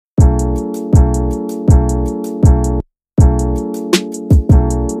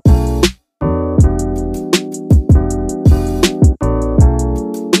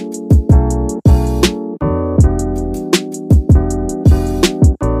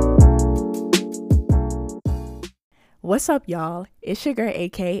What's up, y'all? It's your girl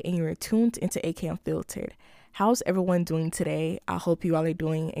AK, and you're tuned into AK Unfiltered. How's everyone doing today? I hope you all are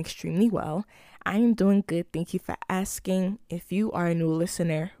doing extremely well. I am doing good. Thank you for asking. If you are a new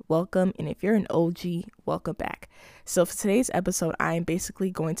listener, welcome. And if you're an OG, welcome back. So for today's episode, I am basically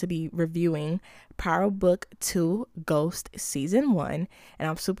going to be reviewing Power Book 2 Ghost Season 1. And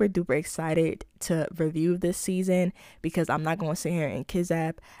I'm super duper excited to review this season because I'm not going to sit here and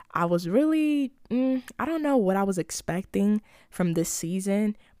kizap. I was really, I don't know what I was expecting from this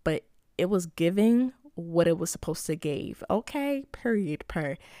season, but it was giving what it was supposed to give. Okay, period,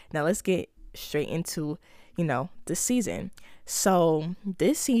 per. Now let's get straight into, the season. So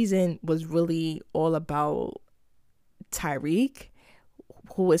this season was really all about Tyreek,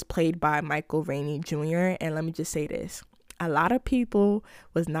 who was played by Michael Rainey Jr. And let me just say this. A lot of people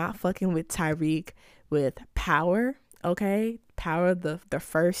was not fucking with Tyreek with Power, okay? Power, the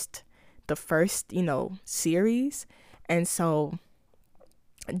first, series. And so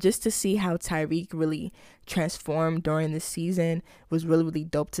just to see how Tyreek really transformed during the season was really, really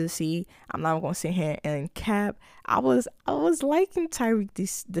dope to see. I'm not gonna sit here and cap. I was liking Tyreek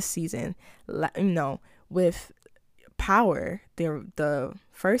this season. With Power, the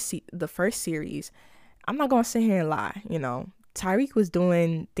first series. I'm not gonna sit here and lie. Tyreek was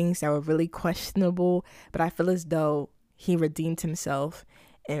doing things that were really questionable, but I feel as though he redeemed himself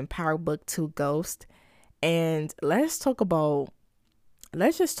in Power Book 2 Ghost. And let's just talk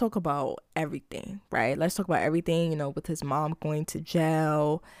about everything, right? Let's talk about everything, with his mom going to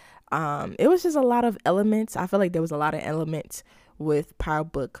jail. It was just a lot of elements. I feel like there was a lot of elements with Power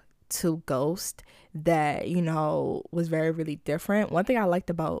Book 2 Ghost that, was very, really different. One thing I liked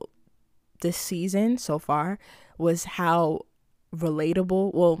about this season so far was how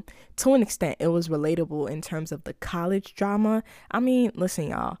relatable, well, to an extent, it was relatable in terms of the college drama. I mean, listen,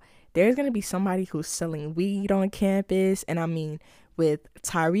 y'all, there's going to be somebody who's selling weed on campus, and with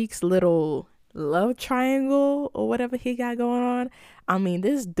Tyreek's little love triangle or whatever he got going on.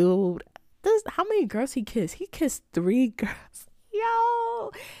 This dude, how many girls he kissed? He kissed 3 girls.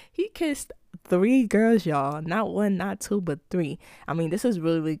 Yo, he kissed 3 girls, y'all. Not 1, not 2, but 3. This is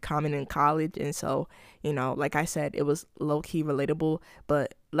really, really common in college. And so, like I said, it was low-key relatable.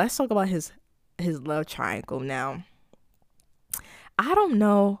 But let's talk about his love triangle now. I don't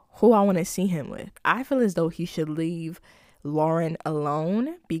know who I want to see him with. I feel as though he should leave Lauren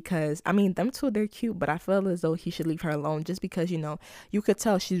alone because them two, they're cute, but I feel as though he should leave her alone just because you could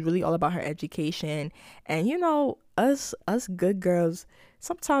tell she's really all about her education. And us good girls,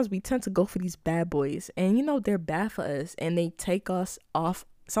 sometimes we tend to go for these bad boys, and they're bad for us, and they take us off.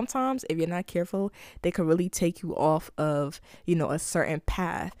 Sometimes if you're not careful, they could really take you off of a certain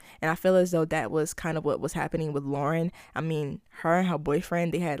path. And I feel as though that was kind of what was happening with Lauren. Her and her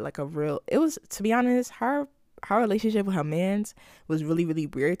boyfriend, they had like to be honest, her relationship with her mans was really, really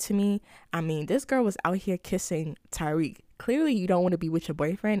weird to me. This girl was out here kissing Tyreek. Clearly, you don't want to be with your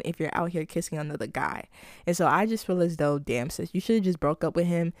boyfriend if you're out here kissing another guy. And so I just feel as though, damn, sis, you should have just broke up with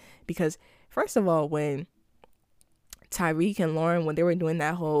him because, first of all, when Tyreek and Lauren, when they were doing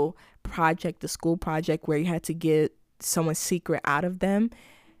that whole project, the school project where you had to get someone's secret out of them,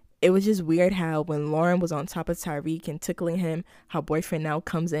 it was just weird how when Lauren was on top of Tyreek and tickling him, her boyfriend now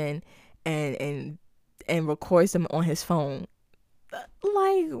comes in and records them on his phone.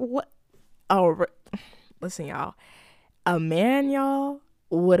 Like, what? Oh, listen, y'all. A man, y'all,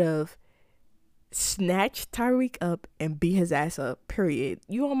 would have snatched Tyreek up and beat his ass up, period.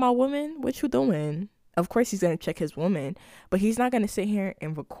 You on my woman? What you doing? Of course he's going to check his woman, but he's not going to sit here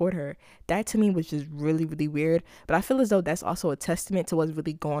and record her. That to me was just really, really weird. But I feel as though that's also a testament to what's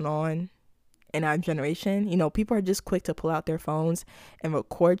really going on in our generation. People are just quick to pull out their phones and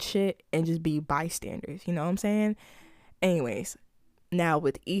record shit and just be bystanders. You know what I'm saying? Anyways, now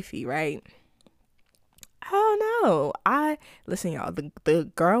with Effie, right? I don't know. Listen, y'all,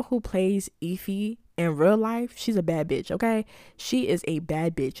 the girl who plays Effie in real life, she's a bad bitch, okay? She is a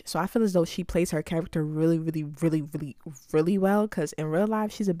bad bitch. So I feel as though she plays her character really, really, really, really, really well because in real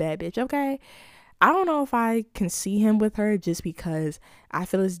life, she's a bad bitch, okay? I don't know if I can see him with her just because I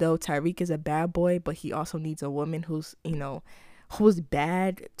feel as though Tyreek is a bad boy, but he also needs a woman who's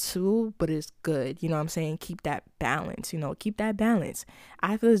bad too, but is good. You know what I'm saying? Keep that balance, keep that balance.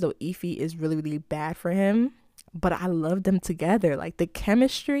 I feel as though Effie is really, really bad for him, but I love them together. Like the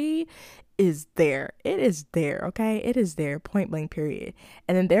chemistry is there. It is there, okay? It is there, point blank, period.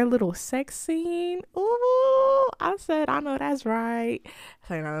 And then their little sex scene, ooh, I said, I know that's right.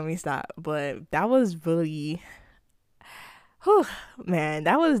 So, let me stop. But that was really, Whew, man,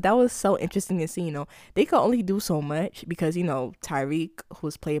 that was so interesting to see. They could only do so much because Tyreek,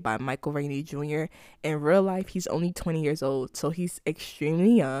 who's played by Michael Rainey Jr. in real life, he's only 20 years old, so he's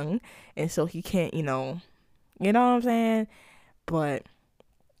extremely young, and so he can't, what I'm saying. But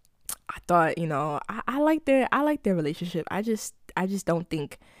I thought, I like their relationship. I just don't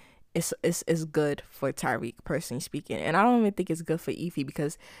think it's good for Tyreek, personally speaking. And I don't even think it's good for Effie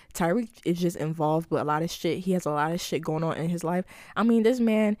because Tyreek is just involved with a lot of shit. He has a lot of shit going on in his life. I mean, this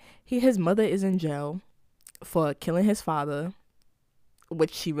man, his mother is in jail for killing his father,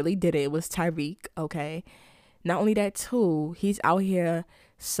 which she really did it. It was Tyreek, okay? Not only that, too, he's out here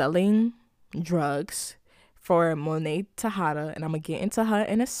selling drugs for Monet Tejada, and I'm going to get into her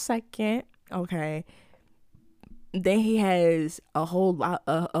in a second, okay? Then he has a whole lot,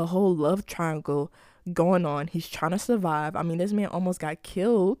 a whole love triangle going on. He's trying to survive. I mean, this man almost got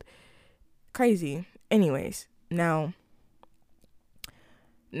killed. Crazy. Anyways, now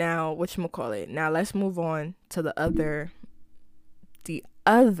whatchamacallit. Now let's move on to the other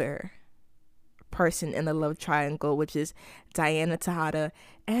person in the love triangle, which is Diana Tejada.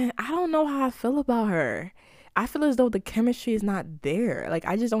 And I don't know how I feel about her. I feel as though the chemistry is not there. Like,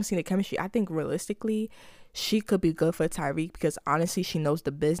 I just don't see the chemistry. I think realistically, she could be good for Tyreek because honestly, she knows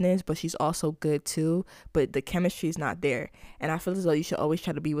the business, but she's also good too. But the chemistry is not there. And I feel as though you should always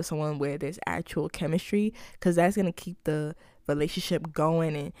try to be with someone where there's actual chemistry because that's going to keep the relationship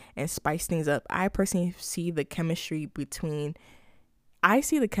going and spice things up. I personally see the chemistry between him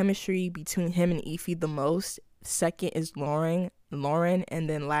and Effie the most. Second is Lauren, and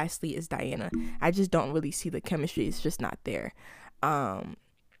then lastly is Diana. I just don't really see the chemistry. It's just not there.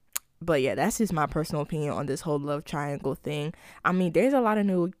 But yeah, that's just my personal opinion on this whole love triangle thing. I mean, there's a lot of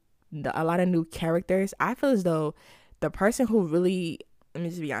new characters. I feel as though the person who really, let me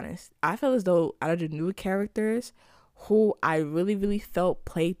just be honest, I feel as though out of the new characters who I really, really felt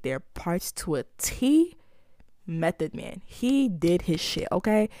played their parts to a T, Method Man. He did his shit,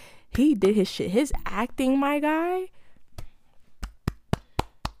 okay? He did his shit. His acting, my guy,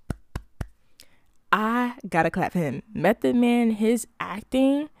 I gotta clap him. Method Man, his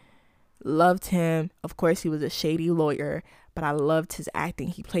acting, loved him. Of course, he was a shady lawyer, but I loved his acting.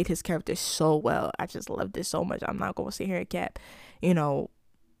 He played his character so well. I just loved it so much. I'm not gonna sit here and cap.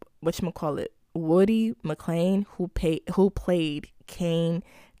 Whatchamacallit, Woody McClain, who played Kane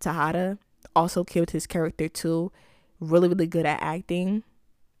Tejada, also killed his character too. Really, really good at acting.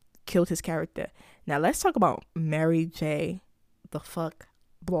 Killed his character. Now let's talk about Mary J. the fuck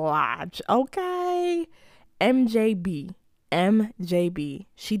Blige. Okay. MJB.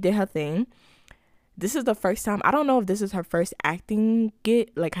 She did her thing. This is the first time. I don't know if this is her first acting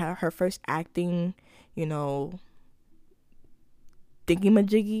like her first acting, thingy-majiggy.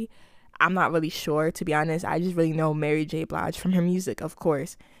 I'm not really sure, to be honest. I just really know Mary J. Blige from her music, of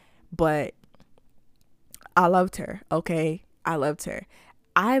course. But I loved her, okay? I loved her.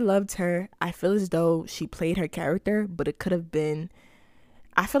 I feel as though she played her character, but it could have been,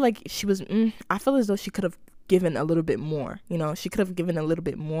 I feel as though she could have given a little bit more. She could have given a little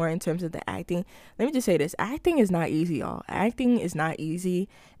bit more in terms of the acting. Let me just say this. Acting is not easy, y'all. Acting is not easy.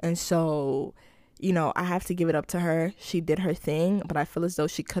 And so, I have to give it up to her. She did her thing, but I feel as though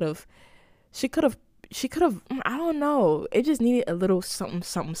she could have, I don't know. It just needed a little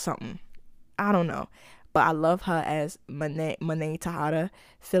something. I don't know. But I love her as Monet Tejada.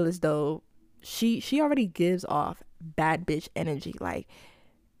 Feel as though she already gives off bad bitch energy. Like,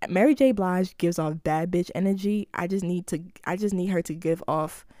 Mary J. Blige gives off bad bitch energy. I just need her to give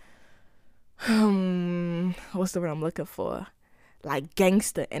off what's the word I'm looking for? Like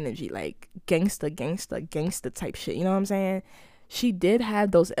gangster energy, like gangster type shit. You know what I'm saying? She did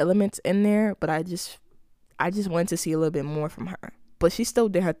have those elements in there, but I just wanted to see a little bit more from her. But she still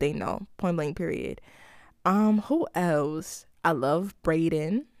did her thing though. Point blank period. Who else? I love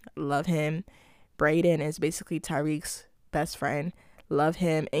Brayden. Love him. Brayden is basically Tyreek's best friend. Love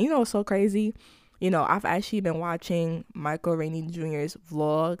him. And what's so crazy? I've actually been watching Michael Rainey Jr.'s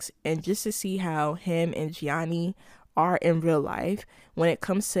vlogs, and just to see how him and Gianni are in real life, when it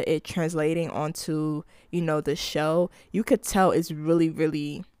comes to it translating onto, the show, you could tell it's really,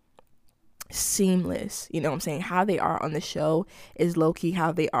 really seamless. You know what I'm saying? How they are on the show is low-key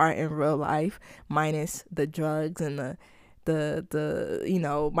how they are in real life, minus the drugs and the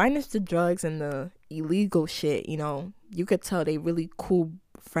minus the drugs and the illegal shit. You could tell they really cool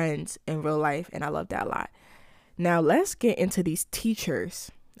friends in real life, and I love that a lot. Now let's get into these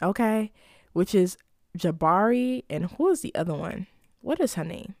teachers, okay? Which is Jabari, and who is the other one? What is her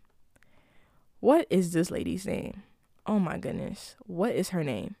name? What is this lady's name? Oh my goodness. What is her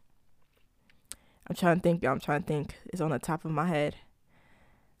name? I'm trying to think, y'all. I'm trying to think. It's on the top of my head.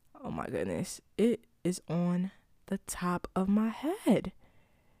 Oh my goodness. It is on the top of my head.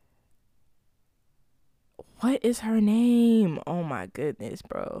 What is her name? Oh my goodness,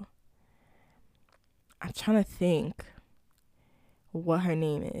 bro. I'm trying to think what her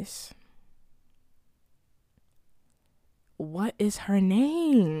name is. What is her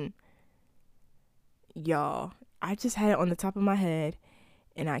name? Y'all, I just had it on the top of my head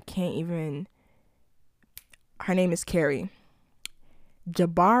and I can't even. Her name is Carrie.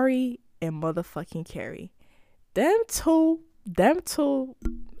 Jabari and motherfucking Carrie. Them two,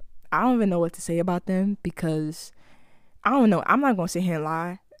 I don't even know what to say about them because I don't know. I'm not going to sit here and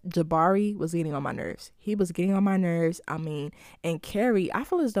lie. Jabari was getting on my nerves. He was getting on my nerves. I mean, and Carrie, I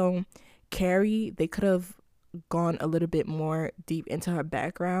feel as though Carrie, they could have gone a little bit more deep into her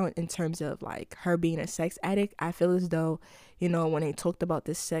background in terms of like her being a sex addict. I feel as though, you know, when they talked about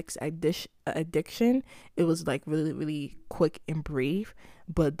this sex addiction, it was like really, really quick and brief.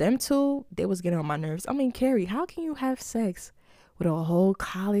 But them two, they was getting on my nerves. I mean, Carrie, how can you have sex with a whole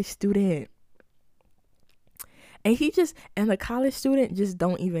college student? And the college student just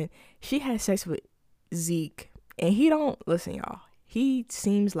don't even, she had sex with Zeke. And he don't, listen, y'all, he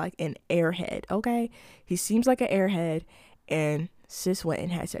seems like an airhead, okay? He seems like an airhead, and sis went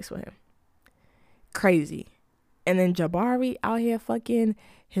and had sex with him. Crazy. And then Jabari out here fucking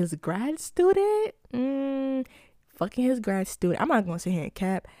his grad student. Fucking his grad student. I'm not going to sit here and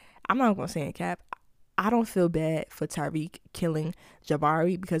cap. I don't feel bad for Tariq killing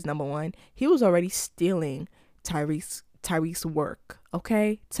Jabari because, number one, he was already stealing Tariq's work,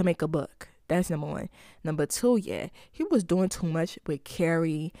 okay, to make a book. That's number one. Number two, yeah, he was doing too much with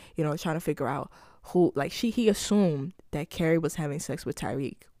Carrie, you know, trying to figure out who, like, he assumed that Carrie was having sex with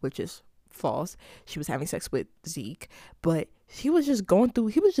Tariq, which is false. She was having sex with Zeke, but he was just doing too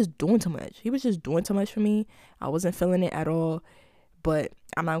much. He was just doing too much for me. I wasn't feeling it at all, but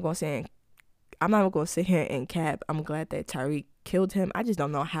I'm not going to sit here and cap. I'm glad that Tariq killed him. I just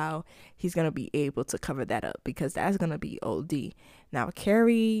don't know how he's going to be able to cover that up because that's going to be OD. Now,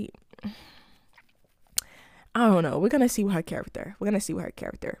 Carrie, I don't know. We're going to see her character,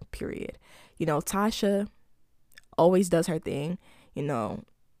 period. You know, Tasha always does her thing, you know,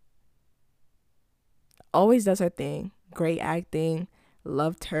 great acting,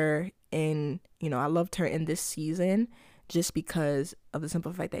 loved her in, you know, I loved her in this season just because of the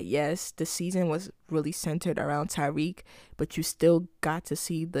simple fact that, yes, the season was really centered around Tariq, but you still got to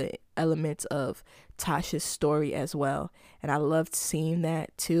see the elements of Tasha's story as well. And I loved seeing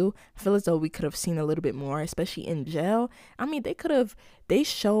that too. I feel as though we could have seen a little bit more, especially in jail. I mean, they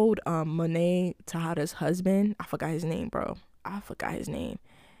showed Monet Tejada's husband. I forgot his name.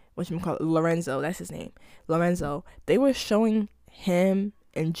 Lorenzo, that's his name. Lorenzo. They were showing him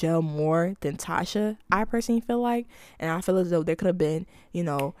in jail more than Tasha, I personally feel like. And I feel as though there could have been, you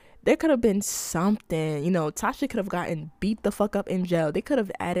know, something, you know, Tasha could have gotten beat the fuck up in jail. They could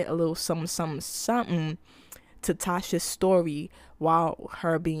have added a little something to Tasha's story while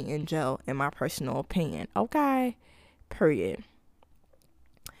her being in jail, in my personal opinion. Okay, period.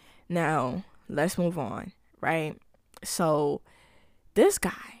 Now, let's move on, right? So, this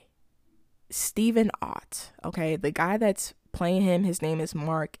guy, Stephen Ott, okay, the guy that's playing him, his name is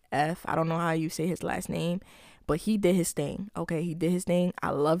Mark F. I don't know how you say his last name, but he did his thing. Okay, he did his thing.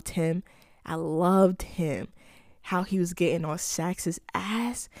 I loved him. How he was getting on Sax's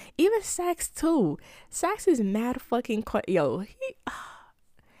ass. Even Sax too. Sax is mad fucking oh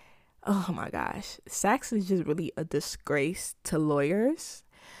my gosh. Sax is just really a disgrace to lawyers.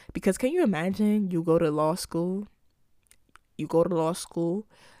 Because can you imagine you go to law school,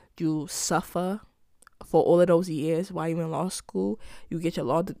 you suffer for all of those years while you're in law school, you get your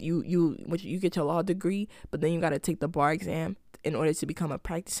law you get your law degree, but then you got to take the bar exam in order to become a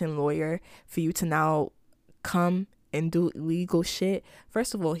practicing lawyer for you to now come and do illegal shit.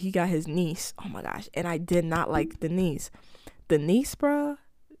 First of all, he got his niece. Oh my gosh, and I did not like the niece. Bruh.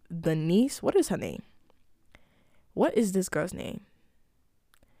 What is her name? What is this girl's name?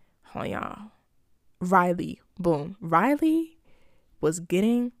 Hold on, y'all. Riley. Boom. Riley was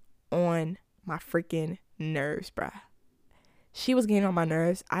getting on my freaking nerves, bruh. She was getting on my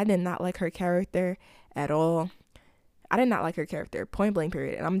nerves. I did not like her character at all. Point blank,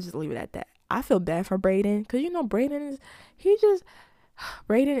 period. And I'm just leave it at that. I feel bad for Brayden, because, you know, Brayden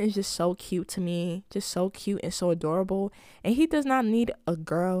is just so cute to me. Just so cute and so adorable. And he does not need a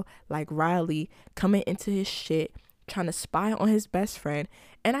girl like Riley coming into his shit, trying to spy on his best friend.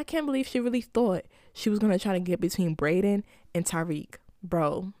 And I can't believe she really thought she was going to try to get between Brayden and Tariq.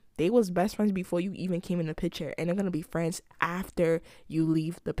 Bro, They was best friends before you even came in the picture, and they're gonna be friends after you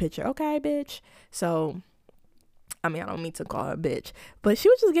leave the picture. Okay, bitch. So I mean, I don't mean to call her a bitch, but she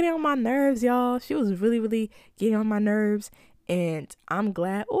was just getting on my nerves, y'all. She was really, really getting on my nerves, and I'm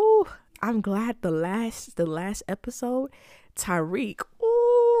glad. Ooh, I'm glad the last episode, Tariq.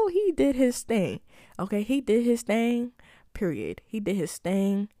 Ooh, he did his thing. Okay, he did his thing. Period. He did his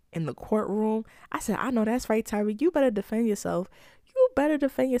thing in the courtroom. I said, I know that's right, Tariq. You better defend yourself. You better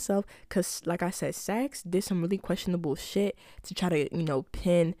defend yourself, cause like I said, Saxe did some really questionable shit to try to,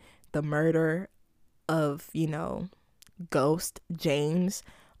 pin the murder of, Ghost James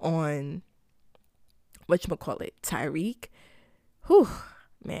on whatchamacallit, Tariq. Whew,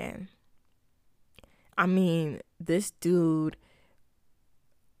 man. I mean, this dude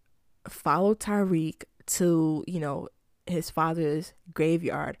followed Tariq to, his father's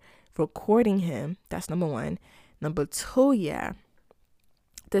graveyard, recording him. That's number one. Number two, yeah,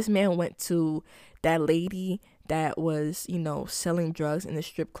 this man went to that lady that was, selling drugs in the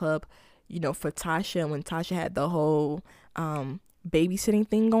strip club, for Tasha, when Tasha had the whole babysitting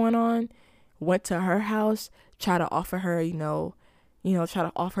thing going on. Went to her house, try to offer her, try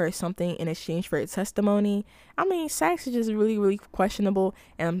to offer her something in exchange for her testimony. I mean, Saxe is just really, really questionable,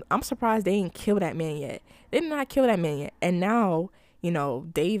 and I'm surprised they didn't kill that man yet. They did not kill that man yet. And now,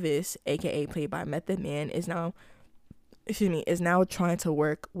 Davis, aka played by Method Man, is now trying to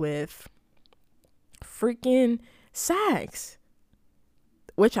work with freaking Saxe,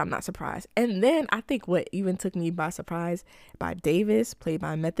 which I'm not surprised. And then I think what even took me by surprise by Davis, played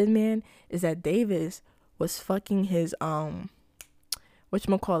by Method Man, is that Davis was fucking his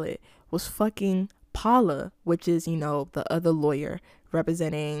was fucking Paula, which is, the other lawyer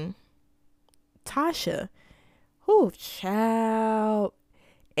representing Tasha. Who, child.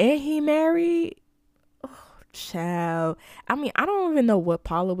 And he married. Child. I mean, I don't even know what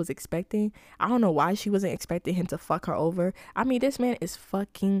Paula was expecting. I don't know why she wasn't expecting him to fuck her over. I mean, this man is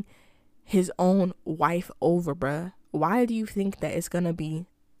fucking his own wife over, bruh. Why do you think that it's gonna be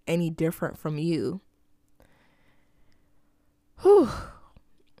any different from you? Whew.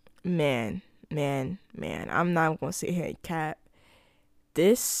 Man. I'm not gonna sit here and cap.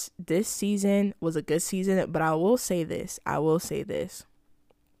 This season was a good season, but I will say this.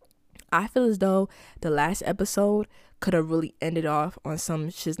 I feel as though the last episode could have really ended off on some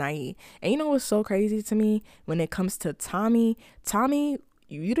shiznai. And you know what's so crazy to me when it comes to Tommy? Tommy,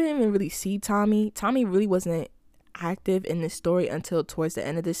 you didn't even really see Tommy. Tommy really wasn't active in the story until towards the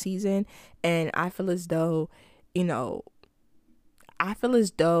end of the season. And I feel as though, I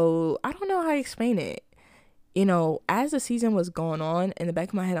don't know how to explain it. As the season was going on, in the back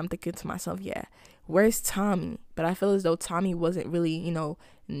of my head, I'm thinking to myself, yeah, where's Tommy? But I feel as though Tommy wasn't really,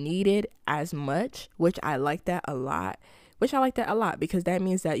 needed as much, which I like that a lot. Because that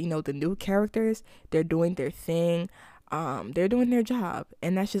means that, the new characters, they're doing their thing. They're doing their job.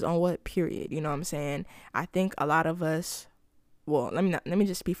 And that's just on what period, you know what I'm saying? I think a lot of us, well, let me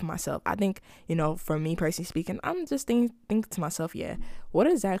just speak for myself. I think, for me personally speaking, I'm just thinking to myself, yeah, what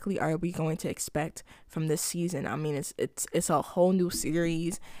exactly are we going to expect from this season? I mean, it's a whole new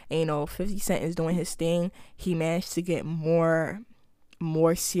series, and 50 Cent is doing his thing. He managed to get more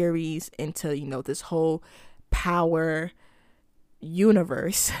series into, this whole power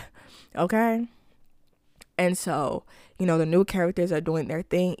universe. Okay? And so, the new characters are doing their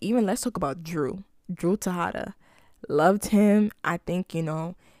thing. Even let's talk about Drew Tejada. Loved him. I think,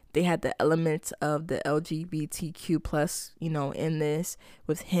 they had the elements of the LGBTQ plus, in this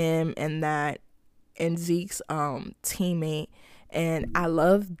with him and Zeke's teammate. And I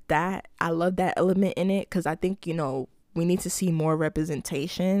love that element in it, because I think, we need to see more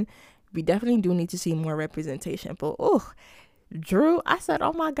representation. We definitely do need to see more representation. But Drew, I said,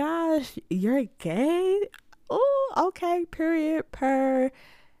 oh my gosh, you're gay? Oh, okay, period,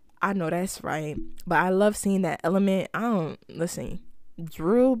 I know that's right. But I love seeing that element. Listen,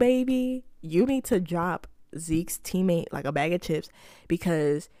 Drew, baby, you need to drop Zeke's teammate like a bag of chips,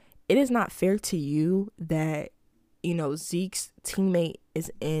 because it is not fair to you that, Zeke's teammate is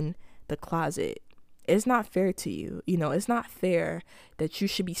in the closet. It's not fair to you. It's not fair that you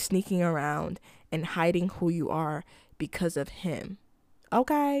should be sneaking around and hiding who you are because of him.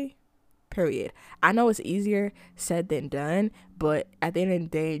 Okay? Period. I know it's easier said than done, but at the end of the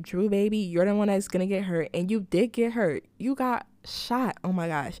day, Drew, baby, you're the one that's gonna get hurt, and you did get hurt. You got shot. Oh my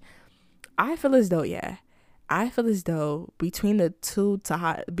gosh. I feel as though between the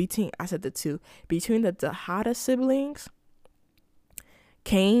Tejada siblings,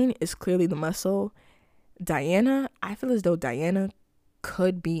 Kane is clearly the muscle. Diana, I feel as though Diana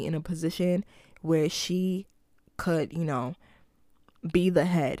could be in a position where she could, be the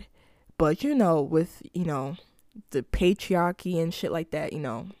head. But with the patriarchy and shit like that,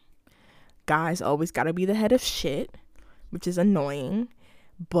 guys always gotta be the head of shit, which is annoying.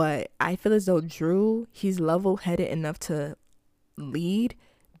 But I feel as though Drew, he's level-headed enough to lead,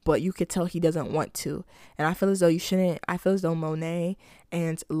 but you could tell he doesn't want to. And I feel as though Monet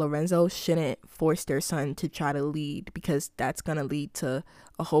and Lorenzo shouldn't force their son to try to lead, because that's gonna lead to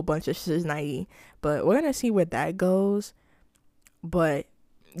a whole bunch of shiznai. But we're gonna see where that goes. But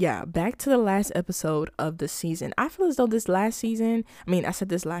yeah, back to the last episode of the season. I feel as though the last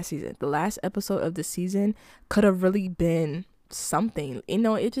episode of the season could have really been something.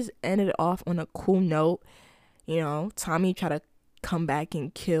 It just ended off on a cool note. Tommy tried to come back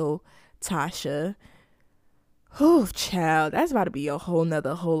and kill Tasha. Oh, child, that's about to be a whole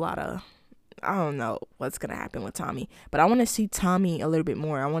lot of, I don't know what's gonna happen with Tommy. But I want to see Tommy a little bit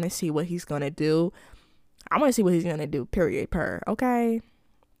more. I want to see what he's gonna do. Period. Okay.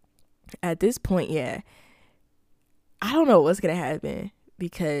 At this point, yeah, I don't know what's gonna happen,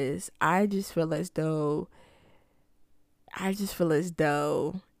 because I just feel as though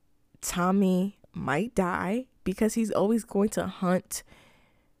Tommy might die, because he's always going to hunt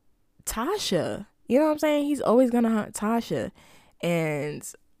Tasha. You know what I'm saying? He's always gonna hunt Tasha. And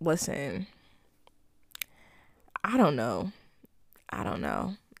listen, I don't know.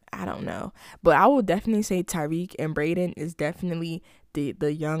 But I will definitely say Tyreek and Brayden is definitely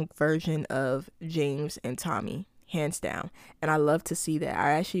the young version of James and Tommy, hands down. And I love to see that.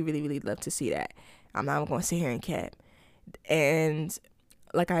 I actually really, really love to see that. I'm not going to sit here and cap. And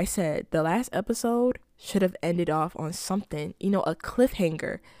like I said, the last episode should have ended off on something, a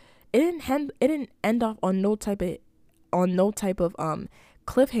cliffhanger. It didn't end off on no type of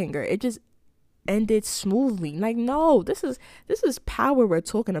cliffhanger. It just ended smoothly. Like, no, this is power we're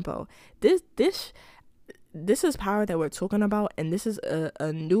talking about. This is power that we're talking about, and this is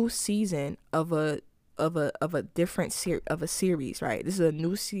a new season of a different series, right? This is a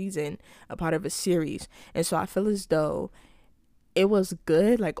new season, a part of a series. And so I feel as though it was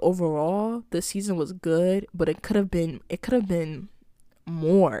good. Like, overall, the season was good, but it could have been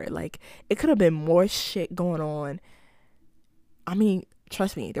more. Like, it could have been more shit going on. I mean,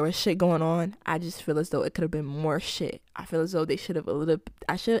 trust me, there was shit going on. I just feel as though it could have been more shit. I feel as though they should have escalated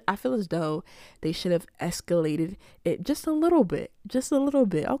it just a little bit.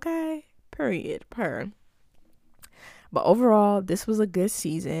 Okay, period. But overall, this was a good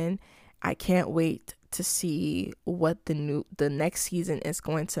season. I can't wait to see what the next season is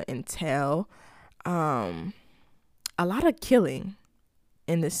going to entail. A lot of killing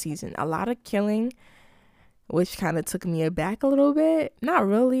in this season. Which kind of took me aback a little bit. Not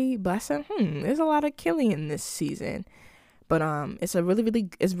really, but I said, there's a lot of killing in this season. But it's really, really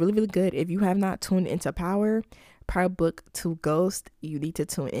good. If you have not tuned into Power Book 2 Ghost, you need to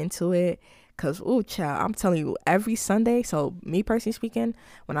tune into it. Cause child, I'm telling you, every Sunday. So me personally speaking,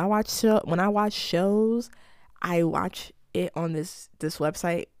 when I watch shows, I watch it on this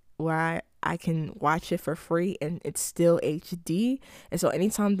website where I can watch it for free, and it's still HD. And so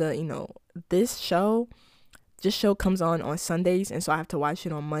anytime this show comes on Sundays, and so I have to watch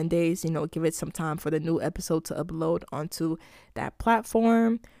it on Mondays, give it some time for the new episode to upload onto that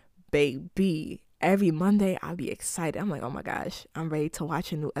platform. Baby, every Monday I'll be excited. I'm like, oh my gosh, I'm ready to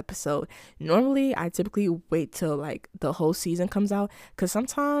watch a new episode. Normally I typically wait till like the whole season comes out, because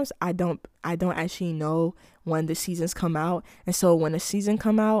sometimes I don't actually know when the seasons come out. And so when the season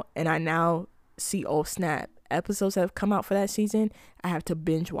come out and I now see, oh snap, episodes that have come out for that season, I have to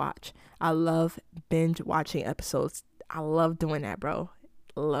binge watch. I love binge watching episodes. I love doing that, bro.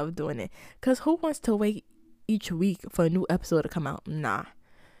 Love doing it. Because who wants to wait each week for a new episode to come out? Nah.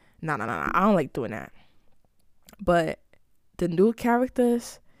 I don't like doing that. But the new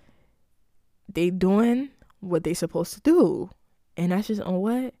characters, they doing what they supposed to do. And that's just on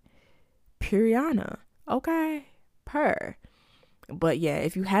what? Puriana. Okay. But yeah,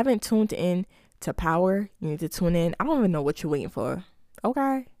 if you haven't tuned in to Power, you need to tune in. I don't even know what you're waiting for.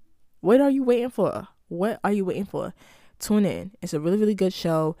 Okay? What are you waiting for? Tune in. It's a really, really good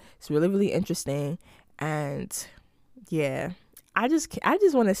show. It's really, really interesting. And yeah, I just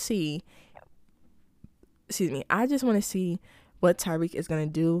want to see, what Tyreek is going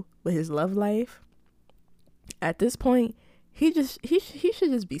to do with his love life. At this point, he should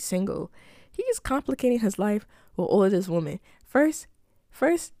just be single. He's complicating his life with all of this women. First,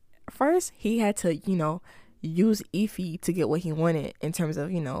 he had to, use Ify to get what he wanted in terms of,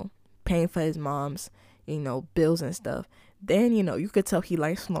 paying for his mom's, bills and stuff. Then, you could tell he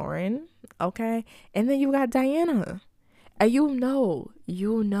likes Lauren, okay? And then you got Diana. And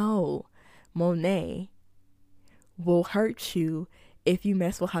Monet will hurt you if you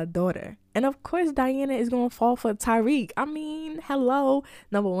mess with her daughter. And of course, Diana is gonna fall for Tyreek. I mean, hello.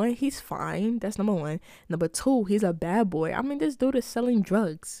 Number one, he's fine. That's number one. Number two, he's a bad boy. I mean, this dude is selling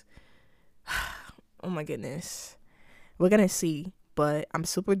drugs. Oh my goodness. We're gonna see. But I'm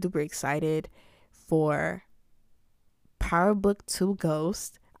super duper excited for Power Book 2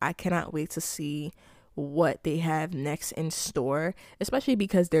 Ghost. I cannot wait to see what they have next in store, especially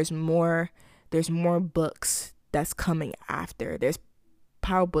because there's more books that's coming after. There's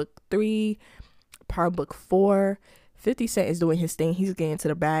Power Book 3, Power Book 4. 50 Cent is doing his thing. He's getting to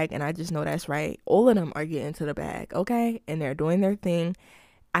the bag, and I just know that's right. All of them are getting to the bag, okay? And they're doing their thing.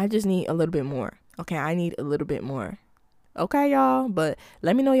 I just need a little bit more, okay? I need a little bit more. Okay, y'all, but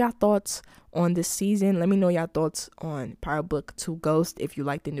let me know y'all thoughts on this season. Let me know y'all thoughts on Power Book 2 Ghost. If you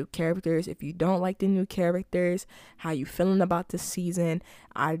like the new characters, if you don't like the new characters, how you feeling about this season.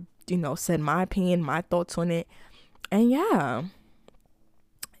 I, said my opinion, my thoughts on it. And yeah,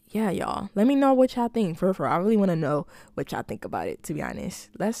 y'all, let me know what y'all think. For I really want to know what y'all think about it, to be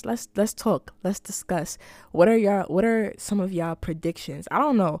honest. Let's talk. Let's discuss. What are some of y'all predictions? I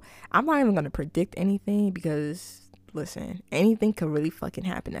don't know. I'm not even going to predict anything because listen, anything could really fucking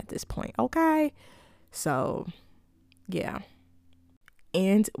happen at this point, okay? So, yeah.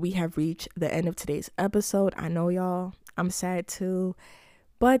 And we have reached the end of today's episode. I know, y'all, I'm sad too.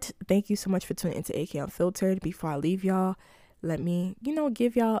 But thank you so much for tuning into AK Unfiltered. Before I leave y'all, let me,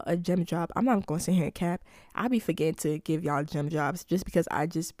 give y'all a gem drop. I'm not going to sit here and cap. I be forgetting to give y'all gem drops just because I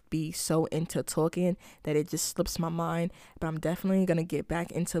just be so into talking that it just slips my mind. But I'm definitely going to get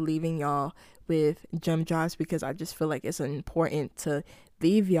back into leaving y'all with gem drops because I just feel like it's important to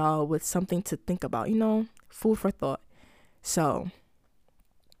leave y'all with something to think about, food for thought. So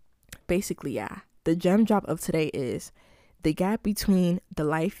basically, yeah, the gem drop of today is the gap between the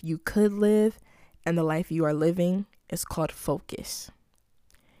life you could live and the life you are living is called focus.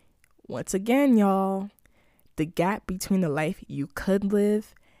 Once again, y'all, the gap between the life you could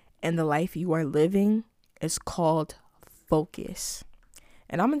live and the life you are living is called focus.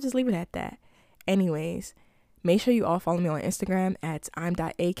 And I'm going to just leave it at that. Anyways, make sure you all follow me on Instagram at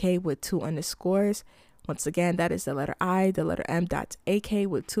im.ak with 2 underscores. Once again, that is the letter I, the letter M.ak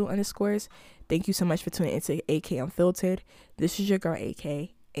with 2 underscores. Thank you so much for tuning into AK Unfiltered. This is your girl AK, and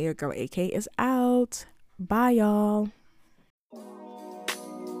your girl AK is out. Bye, y'all.